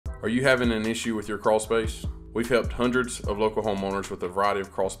Are you having an issue with your crawl space? We've helped hundreds of local homeowners with a variety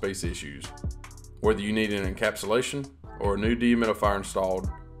of crawl space issues. Whether you need an encapsulation or a new dehumidifier installed,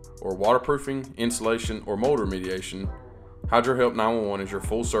 or waterproofing, insulation, or mold remediation, HydroHelp 911 is your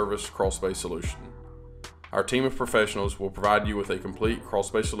full-service crawl space solution. Our team of professionals will provide you with a complete crawl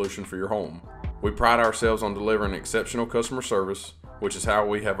space solution for your home. We pride ourselves on delivering exceptional customer service, which is how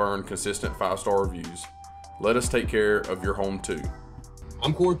we have earned consistent 5-star reviews. Let us take care of your home too.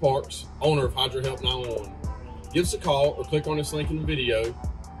 I'm Corey Parks, owner of HydroHelp 911. Give us a call or click on this link in the video,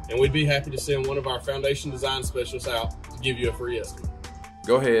 and we'd be happy to send one of our foundation design specialists out to give you a free estimate.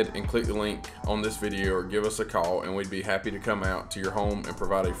 Go ahead and click the link on this video or give us a call, and we'd be happy to come out to your home and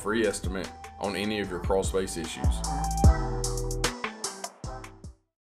provide a free estimate on any of your crawl space issues.